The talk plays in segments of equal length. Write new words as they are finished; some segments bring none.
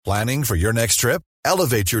Planning for your next trip?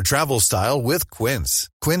 Elevate your travel style with Quince.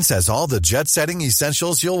 Quince has all the jet-setting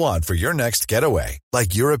essentials you'll want for your next getaway,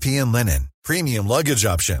 like European linen, premium luggage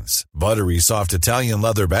options, buttery soft Italian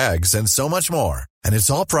leather bags, and so much more. And it's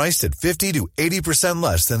all priced at 50 to 80%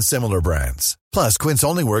 less than similar brands. Plus, Quince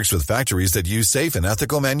only works with factories that use safe and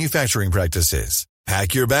ethical manufacturing practices.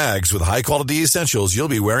 Pack your bags with high-quality essentials you'll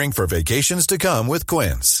be wearing for vacations to come with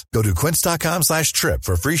Quince. Go to quince.com/trip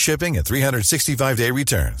for free shipping and 365-day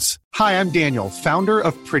returns. Hi, I'm Daniel, founder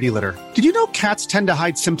of Pretty Litter. Did you know cats tend to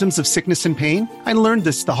hide symptoms of sickness and pain? I learned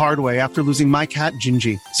this the hard way after losing my cat,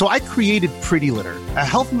 Gingy. So I created Pretty Litter, a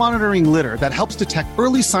health monitoring litter that helps detect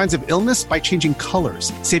early signs of illness by changing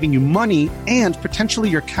colors, saving you money and potentially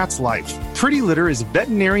your cat's life. Pretty Litter is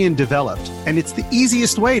veterinarian developed, and it's the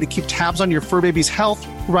easiest way to keep tabs on your fur baby's health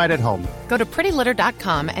right at home. Go to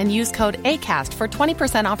prettylitter.com and use code ACAST for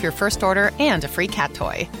 20% off your first order and a free cat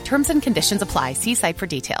toy. Terms and conditions apply. See site for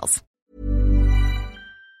details.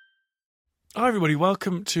 Hi everybody,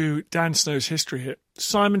 welcome to Dan Snow's History Hit.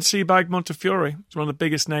 Simon Sebag Montefiore is one of the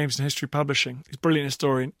biggest names in history publishing. He's a brilliant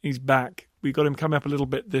historian. He's back. We got him coming up a little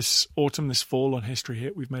bit this autumn, this fall on History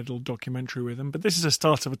Hit. We've made a little documentary with him, but this is a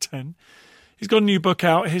start of a 10. He's got a new book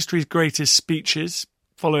out, History's Greatest Speeches,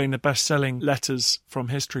 following the best-selling Letters from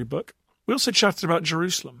History book. We also chatted about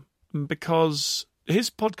Jerusalem, because his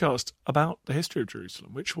podcast about the history of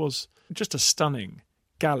Jerusalem, which was just a stunning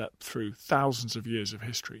gallop through thousands of years of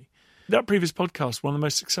history. That previous podcast, one of the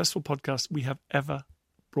most successful podcasts we have ever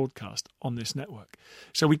broadcast on this network.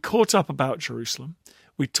 So we caught up about Jerusalem,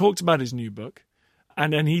 we talked about his new book,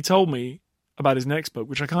 and then he told me about his next book,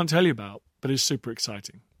 which I can't tell you about, but is super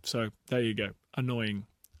exciting. So there you go. Annoying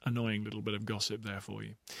little bit of gossip there for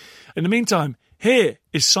you. In the meantime, here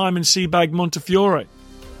is Simon Sebag Montefiore.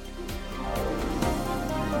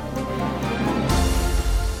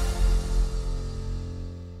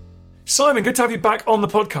 Simon, good to have you back on the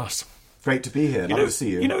podcast. Great to be here. Nice to see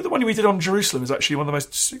you. You know, the one we did on Jerusalem is actually one of the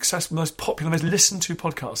most successful, most popular, most listened to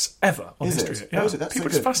podcasts ever on History Hit. Yeah. Oh, is it? That's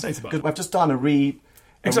people so are fascinated by it. I've just done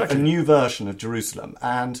a new version of Jerusalem,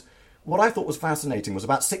 and what I thought was fascinating was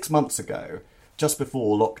about 6 months ago, just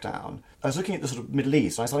before lockdown, I was looking at the sort of Middle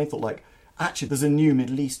East, and I suddenly thought, actually, there's a new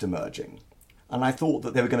Middle East emerging. And I thought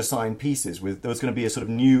that they were going to sign pieces there was going to be a sort of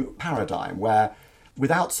new paradigm where,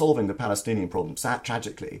 without solving the Palestinian problem,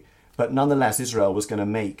 tragically, but nonetheless, Israel was going to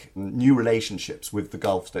make new relationships with the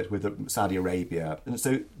Gulf states, with Saudi Arabia. And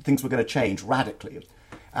so things were going to change radically.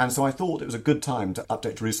 And so I thought it was a good time to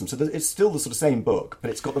update Jerusalem. So it's still the sort of same book, but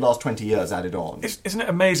it's got the last 20 years added on. Isn't it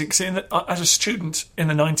amazing? Seeing that as a student in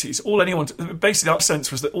the 90s, basically our sense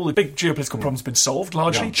was that all the big geopolitical problems had been solved,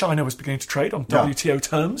 largely. Yeah. China was beginning to trade on WTO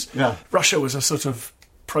terms. Yeah. Russia was a sort of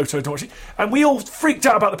proto-democracy. And we all freaked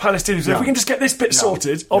out about the Palestinians. Yeah. If we can just get this bit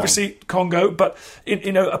sorted, obviously Congo, but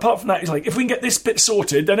apart from that, it's like, if we can get this bit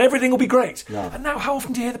sorted, then everything will be great. Yeah. And now, how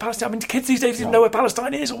often do you hear the Palestinians? I mean, kids these days didn't know where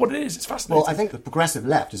Palestine is or what it is. It's fascinating. Well, I think the progressive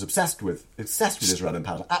left is obsessed with Israel and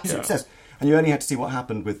Palestine. Absolutely obsessed. And you only had to see what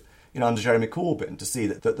happened with under Jeremy Corbyn to see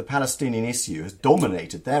that the Palestinian issue has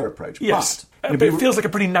dominated their approach. Yes, but it feels like a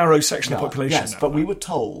pretty narrow section of the population. Yes, but we were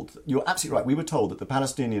told, you're absolutely right, we were told that the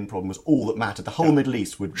Palestinian problem was all that mattered. The whole Middle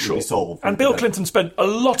East would be solved. And Bill Clinton spent a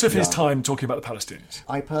lot of his time talking about the Palestinians.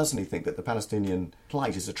 I personally think that the Palestinian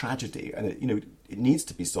plight is a tragedy, and it needs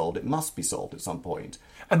to be solved. It must be solved at some point.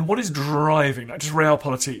 And what is driving that? Just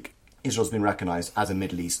realpolitik? Israel's been recognised as a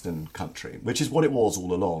Middle Eastern country, which is what it was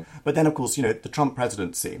all along. But then, of course, the Trump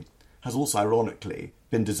presidency has also, ironically,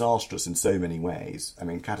 been disastrous in so many ways. I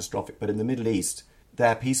mean, catastrophic. But in the Middle East,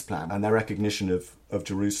 their peace plan and their recognition of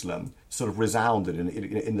Jerusalem sort of resounded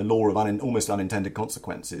in the law of almost unintended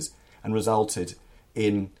consequences and resulted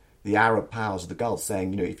in the Arab powers of the Gulf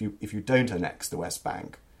saying, if you don't annex the West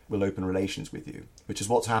Bank, we'll open relations with you, which is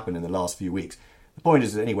what's happened in the last few weeks. The point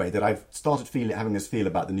is, anyway, that I've started having this feel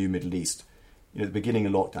about the new Middle East, at the beginning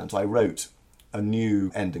of lockdown. So I wrote a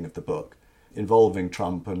new ending of the book involving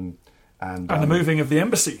Trump and the moving of the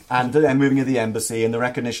embassy. And the moving of the embassy and the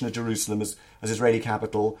recognition of Jerusalem as Israeli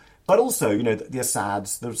capital. But also, the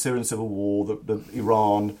Assads, the Syrian civil war, the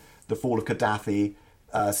Iran, the fall of Gaddafi,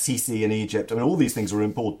 Sisi in Egypt. I mean, all these things are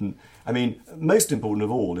important. I mean, most important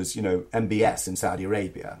of all is, MBS in Saudi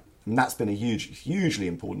Arabia. And that's been a hugely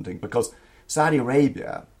important thing because Saudi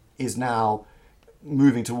Arabia is now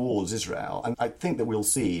moving towards Israel. And I think that we'll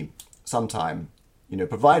see sometime,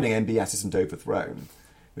 providing MBS isn't overthrown,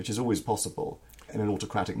 which is always possible in an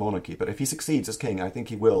autocratic monarchy. But if he succeeds as king, I think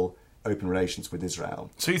he will open relations with Israel.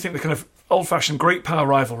 So you think the kind of old-fashioned great power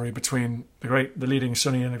rivalry between the leading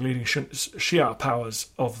Sunni and the leading Shia powers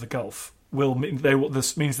of the Gulf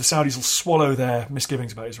this means the Saudis will swallow their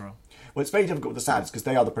misgivings about Israel? Well, it's very difficult with the Saudis because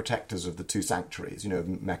they are the protectors of the two sanctuaries,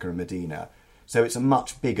 of Mecca and Medina. So it's a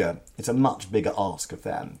much bigger ask of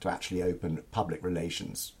them to actually open public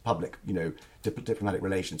diplomatic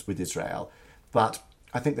relations with Israel. But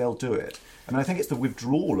I think they'll do it. I mean, I think it's the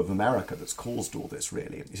withdrawal of America that's caused all this,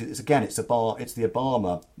 really. It's the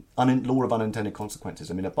Obama law of unintended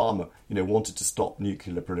consequences. I mean, Obama, wanted to stop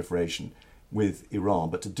nuclear proliferation with Iran,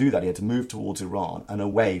 but to do that, he had to move towards Iran and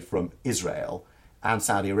away from Israel and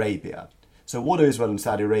Saudi Arabia. So what do Israel and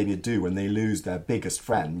Saudi Arabia do when they lose their biggest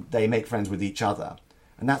friend? They make friends with each other.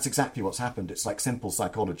 And that's exactly what's happened. It's like simple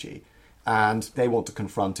psychology. And they want to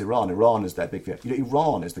confront Iran. Iran is their big fear.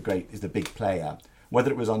 Iran is the big player.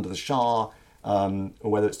 Whether it was under the Shah or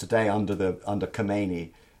whether it's today under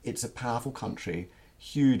Khomeini, it's a powerful country,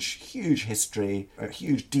 huge history, a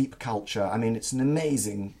huge deep culture. I mean, it's an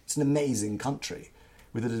amazing country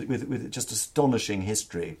with just astonishing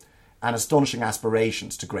history and astonishing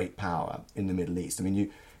aspirations to great power in the Middle East. I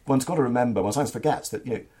mean, one's got to remember, one sometimes forgets that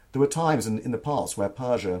there were times in the past where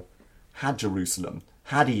Persia had Jerusalem,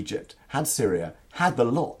 had Egypt, had Syria, had the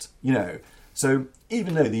lot. So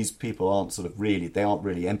even though these people aren't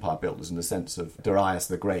really empire builders in the sense of Darius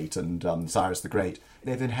the Great and Cyrus the Great,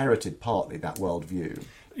 they've inherited partly that worldview.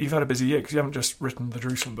 You've had a busy year because you haven't just written the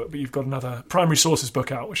Jerusalem book, but you've got another primary sources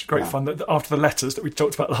book out, which is great fun, after the letters that we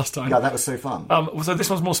talked about last time. Yeah, that was so fun. So this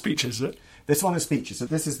one's more speeches, is it? This one is speeches. So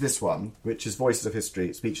this is this one, which is Voices of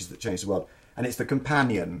History, Speeches That Changed the World. And it's the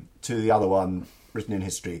companion to the other one, Written in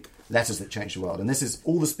History, Letters That Changed the World. And this is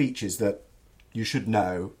all the speeches that you should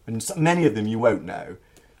know, and many of them you won't know,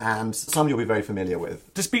 and some you'll be very familiar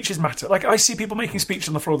with. Do speeches matter? Like, I see people making speeches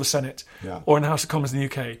on the floor of the Senate or in the House of Commons in the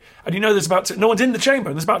UK, and there's no one's in the chamber,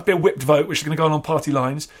 and there's about to be a whipped vote, which is going to go on party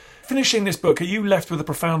lines. Finishing this book, are you left with a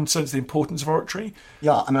profound sense of the importance of oratory?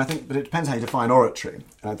 Yeah, I mean, I think, but it depends how you define oratory,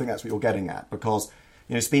 and I think that's what you're getting at, because,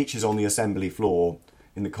 speeches on the assembly floor,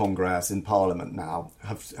 in the Congress, in Parliament now,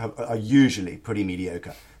 are usually pretty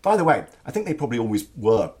mediocre. By the way, I think they probably always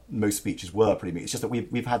were. Most speeches were pretty mediocre. It's just that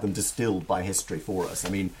we've had them distilled by history for us. I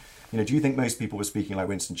mean, do you think most people were speaking like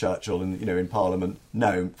Winston Churchill in Parliament?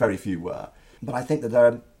 No, very few were. But I think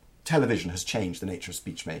that television has changed the nature of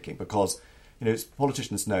speech making because,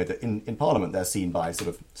 politicians know that in Parliament they're seen by sort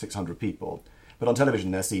of 600 people, but on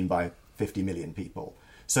television they're seen by 50 million people.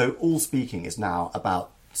 So all speaking is now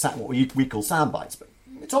about what we call sound bites, but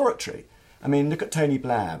it's oratory. I mean, look at Tony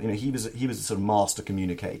Blair. He was a sort of master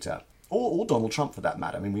communicator, or Donald Trump for that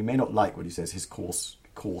matter. I mean, we may not like what he says, his coarse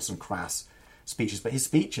and crass speeches, but his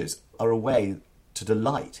speeches are a way to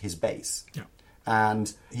delight his base. Yeah.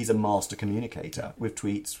 And he's a master communicator with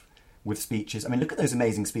tweets, with speeches. I mean, look at those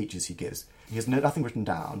amazing speeches he gives. He has nothing written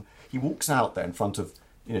down. He walks out there in front of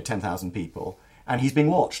 10,000 people, and he's being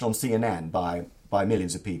watched on CNN by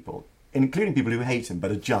millions of people, including people who hate him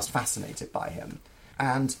but are just fascinated by him.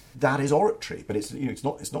 And that is oratory, but it's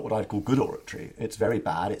not what I'd call good oratory. It's very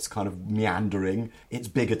bad. It's kind of meandering. It's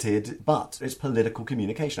bigoted, but it's political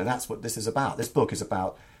communication, and that's what this is about. This book is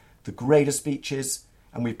about the greatest speeches,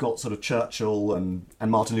 and we've got sort of Churchill and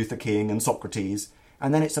Martin Luther King and Socrates,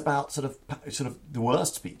 and then it's about sort of the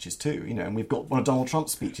worst speeches too. And we've got one of Donald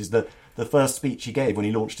Trump's speeches, the first speech he gave when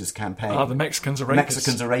he launched his campaign. The Mexicans are rapists.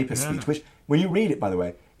 Mexicans are rapists speech, which when you read it, by the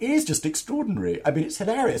way, it is just extraordinary. I mean, it's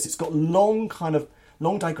hilarious. It's got long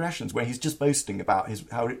digressions where he's just boasting about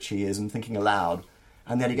how rich he is and thinking aloud,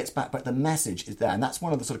 and then he gets back. But the message is there, and that's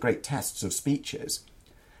one of the sort of great tests of speeches,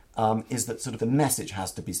 is that sort of the message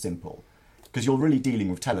has to be simple, because you're really dealing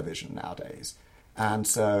with television nowadays. And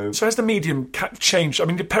so has the medium changed? I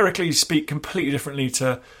mean, did Pericles speak completely differently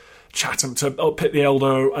to Chatham, to Pitt the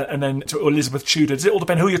Elder, and then to Elizabeth Tudor? Does it all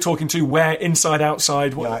depend who you're talking to, where, inside,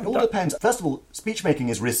 outside? It all depends. First of all, speech making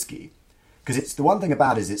is risky, because it's the one thing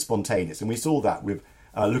about it is it's spontaneous, and we saw that with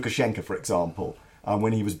Lukashenko, for example,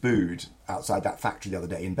 when he was booed outside that factory the other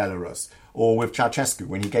day in Belarus, or with Ceausescu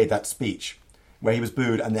when he gave that speech where he was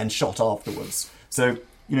booed and then shot afterwards. So,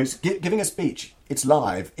 giving a speech, it's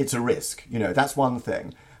live, it's a risk, that's one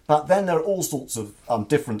thing. But then there are all sorts of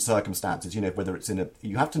different circumstances, whether it's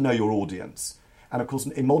you have to know your audience. And of course,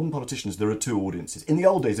 in modern politicians, there are two audiences. In the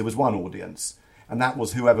old days, there was one audience, and that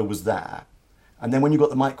was whoever was there. And then when you got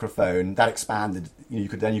the microphone, that expanded, you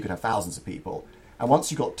could have thousands of people. And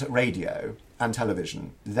once you got to radio and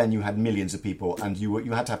television, then you had millions of people, and you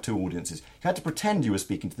had to have two audiences. You had to pretend you were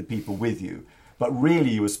speaking to the people with you, but really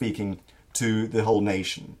you were speaking to the whole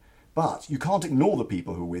nation. But you can't ignore the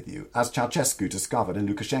people who are with you, as Ceausescu discovered and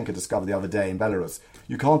Lukashenko discovered the other day in Belarus.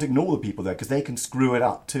 You can't ignore the people there because they can screw it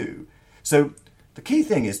up too. So the key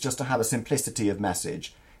thing is just to have a simplicity of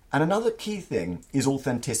message. And another key thing is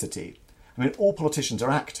authenticity. I mean, all politicians are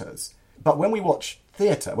actors. But when we watch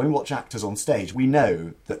theatre, when we watch actors on stage, we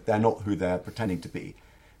know that they're not who they're pretending to be.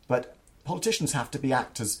 But politicians have to be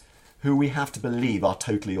actors who we have to believe are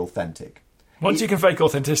totally authentic. Once you can fake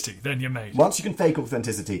authenticity, then you're made. Once you can fake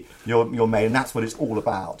authenticity, you're made, and that's what it's all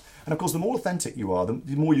about. And of course, the more authentic you are,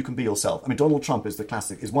 the more you can be yourself. I mean, Donald Trump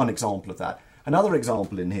is one example of that. Another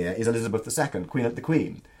example in here is Elizabeth II, the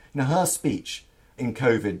Queen. You know, her speech in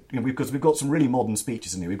COVID, because we've got some really modern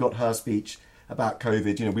speeches in here. We've got her speech about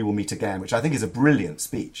COVID, we will meet again, which I think is a brilliant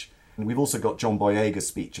speech. And we've also got John Boyega's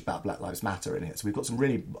speech about Black Lives Matter in here. So we've got some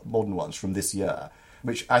really modern ones from this year,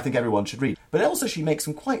 which I think everyone should read. But also she makes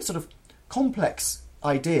some quite sort of complex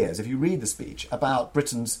ideas, if you read the speech, about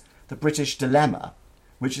the British dilemma,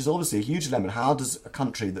 which is obviously a huge dilemma. How does a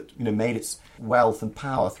country that made its wealth and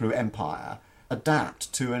power through empire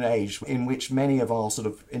adapt to an age in which many of our sort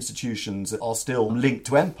of institutions are still linked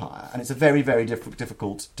to empire? And it's a very, very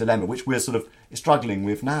difficult dilemma, which we're sort of struggling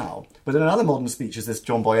with now. But in another modern speech is this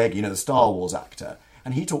John Boyega, the Star Wars actor,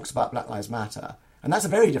 and he talks about Black Lives Matter. And that's a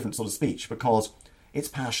very different sort of speech because it's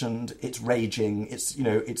passionate, it's raging,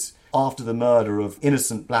 it's after the murder of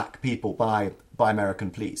innocent black people by American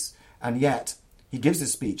police. And yet he gives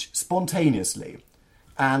this speech spontaneously.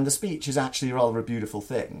 And the speech is actually rather a beautiful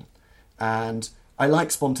thing. And I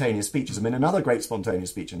like spontaneous speeches. I mean, another great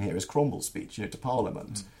spontaneous speech in here is Cromwell's speech, to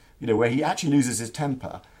Parliament, where he actually loses his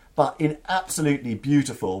temper, but in absolutely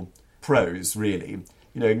beautiful prose, really.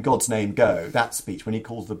 In God's name go, that speech, when he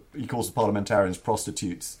calls the parliamentarians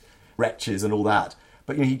prostitutes, wretches and all that.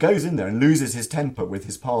 But he goes in there and loses his temper with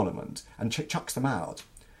his Parliament and chucks them out.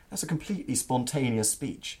 That's a completely spontaneous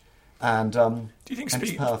speech. And do you think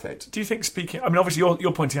it's perfect. Do you think speaking... I mean, obviously,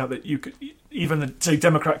 you're pointing out that you could... Even the, say,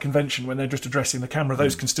 Democrat convention, when they're just addressing the camera,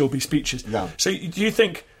 those can still be speeches. Yeah. So do you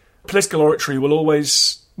think political oratory will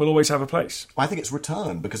always have a place? I think it's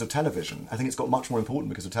returned because of television. I think it's got much more important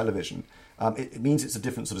because of television. It means it's a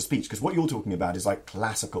different sort of speech, because what you're talking about is like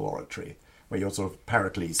classical oratory, where you're sort of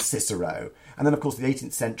Pericles, Cicero. And then, of course, the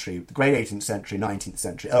 18th century, the great 18th century, 19th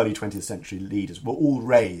century, early 20th century leaders were all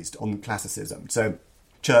raised on classicism. So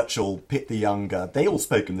Churchill, Pitt the Younger, they all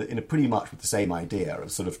spoke in a pretty much with the same idea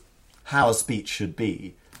of sort of how a speech should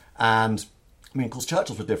be. And, I mean, of course,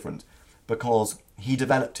 Churchill's were different because he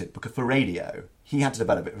developed it for radio. He had to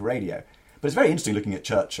develop it for radio. But it's very interesting looking at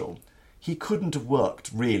Churchill. He couldn't have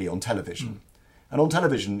worked really on television. And on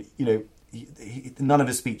television, none of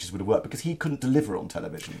his speeches would have worked because he couldn't deliver on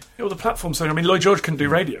television. Yeah, well, the platform's saying, I mean, Lloyd George couldn't do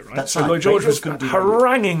radio, right? That's so right. Lloyd George was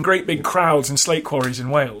haranguing great big crowds in slate quarries in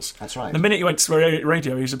Wales. That's right. The minute he went to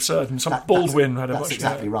radio, he's absurd. And Baldwin had a That's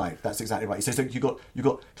exactly right. That's exactly right. So you got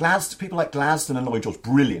people like Gladstone and Lloyd George,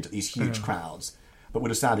 brilliant at these huge crowds, but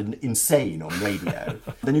would have sounded insane on radio.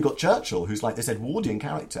 Then you've got Churchill, who's like this Edwardian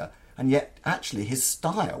character, and yet actually his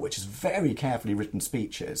style, which is very carefully written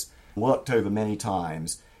speeches, worked over many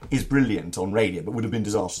times, is brilliant on radio, but would have been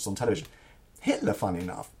disastrous on television. Hitler, funny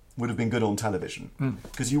enough, would have been good on television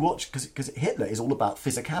because because Hitler is all about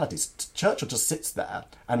physicality. Churchill just sits there,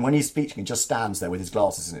 and when he's speaking, he just stands there with his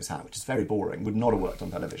glasses in his hand, which is very boring. Would not have worked on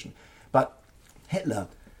television. But Hitler,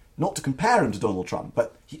 not to compare him to Donald Trump,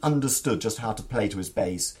 but he understood just how to play to his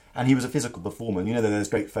base, and he was a physical performer. And there's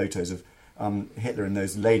great photos of Hitler in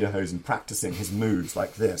those lederhosen practicing his moves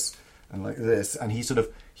like this and like this, and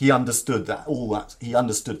he understood he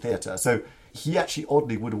understood theatre. So he actually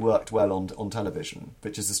oddly would have worked well on television,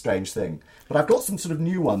 which is a strange thing. But I've got some sort of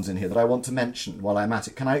new ones in here that I want to mention while I'm at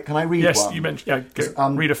it. Can I read one? Yes, you mentioned. Yeah,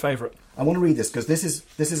 read a favourite. I want to read this because this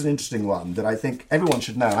is an interesting one that I think everyone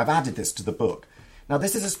should know. I've added this to the book. Now,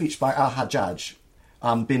 this is a speech by Al-Hajjaj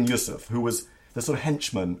bin Yusuf, who was the sort of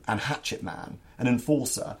henchman and hatchet man, an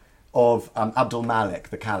enforcer of Abdul Malik,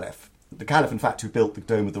 the Caliph. The Caliph, in fact, who built the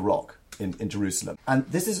Dome of the Rock in Jerusalem. And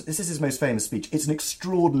this is his most famous speech. It's an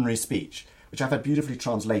extraordinary speech, which I've had beautifully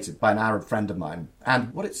translated by an Arab friend of mine.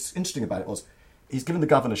 And what it's interesting about it was he's given the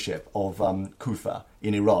governorship of Kufa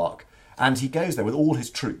in Iraq, and he goes there with all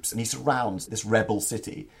his troops, and he surrounds this rebel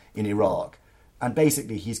city in Iraq. And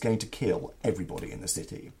basically, he's going to kill everybody in the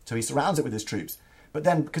city. So he surrounds it with his troops. But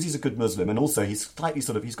then, because he's a good Muslim, and also he's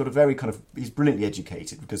he's brilliantly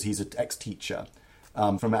educated because he's an ex-teacher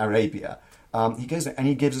from Arabia. He goes there and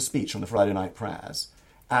he gives a speech on the Friday night prayers.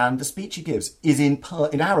 And the speech he gives is in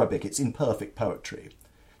Arabic, it's in perfect poetry.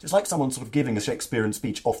 It's like someone sort of giving a Shakespearean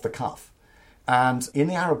speech off the cuff. And in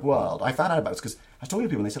the Arab world, I found out about this because I was talking to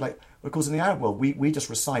people and they said, well, of course, in the Arab world, we just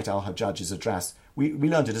recite Al-Hajjaj's address. We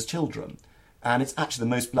learned it as children. And it's actually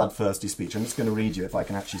the most bloodthirsty speech. I'm just going to read you if I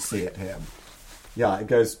can actually see it here. Yeah, it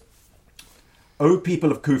goes, "O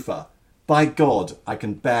people of Kufa, by God, I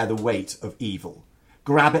can bear the weight of evil.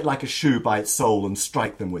 Grab it like a shoe by its sole and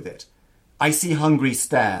strike them with it. I see hungry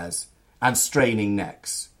stares, and straining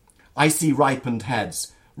necks. I see ripened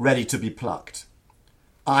heads ready to be plucked.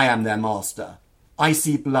 I am their master. I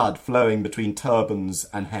see blood flowing between turbans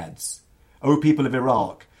and heads. O people of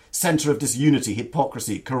Iraq, centre of disunity,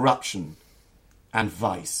 hypocrisy, corruption, and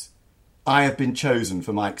vice. I have been chosen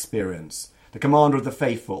for my experience. The commander of the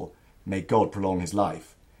faithful, may God prolong his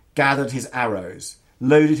life, gathered his arrows,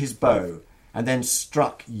 loaded his bow, and then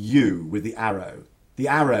struck you with the arrow. The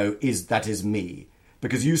arrow that is me,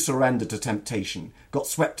 because you surrendered to temptation, got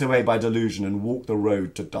swept away by delusion, and walked the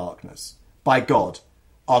road to darkness. By God,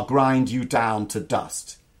 I'll grind you down to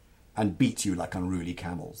dust and beat you like unruly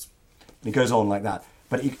camels. And he goes on like that.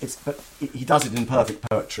 But he does it in perfect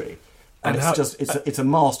poetry. And it's a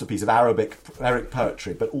masterpiece of Arabic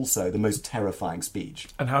poetry, but also the most terrifying speech.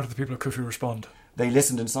 And how did the people of Khufu respond? They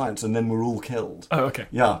listened in silence and then were all killed. Oh, okay.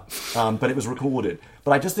 Yeah, but it was recorded.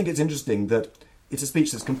 But I just think it's interesting that it's a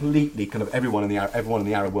speech that's completely kind of everyone in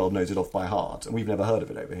the Arab world knows it off by heart, and we've never heard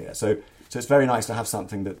of it over here. So it's very nice to have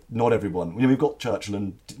something that not everyone... we've got Churchill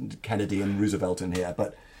and Kennedy and Roosevelt in here,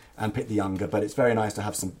 and Pitt the Younger, but it's very nice to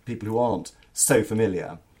have some people who aren't so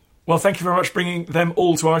familiar. Well, thank you very much for bringing them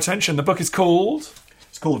all to our attention. The book is called...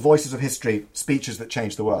 It's called Voices of History, Speeches That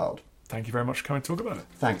Changed the World. Thank you very much for coming to talk about it.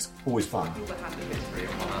 Thanks. Always fun.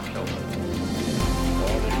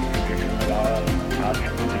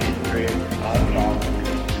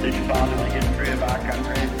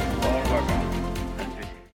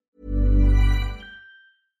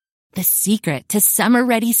 The secret to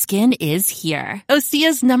summer-ready skin is here.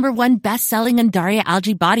 Osea's #1 best-selling Undaria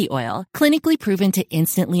Algae Body Oil, clinically proven to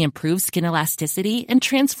instantly improve skin elasticity and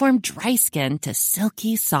transform dry skin to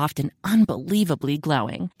silky, soft, and unbelievably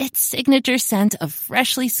glowing. Its signature scent of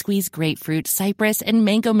freshly squeezed grapefruit, cypress, and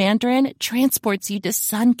mango mandarin transports you to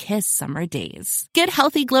sun-kissed summer days. Get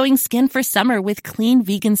healthy, glowing skin for summer with clean,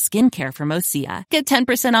 vegan skincare from Osea. Get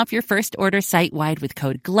 10% off your first order site-wide with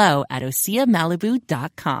code GLOW at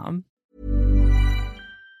OseaMalibu.com.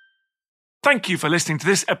 Thank you for listening to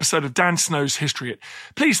this episode of Dan Snow's History Hit.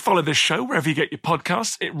 Please follow this show wherever you get your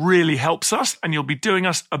podcasts. It really helps us, and you'll be doing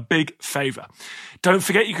us a big favour. Don't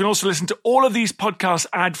forget, you can also listen to all of these podcasts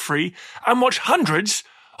ad-free and watch hundreds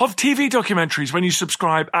of TV documentaries when you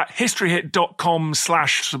subscribe at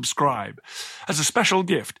historyhit.com/subscribe. As a special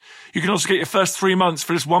gift, you can also get your first 3 months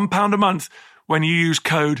for just £1 a month when you use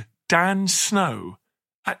code DANSNOW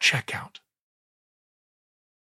at checkout.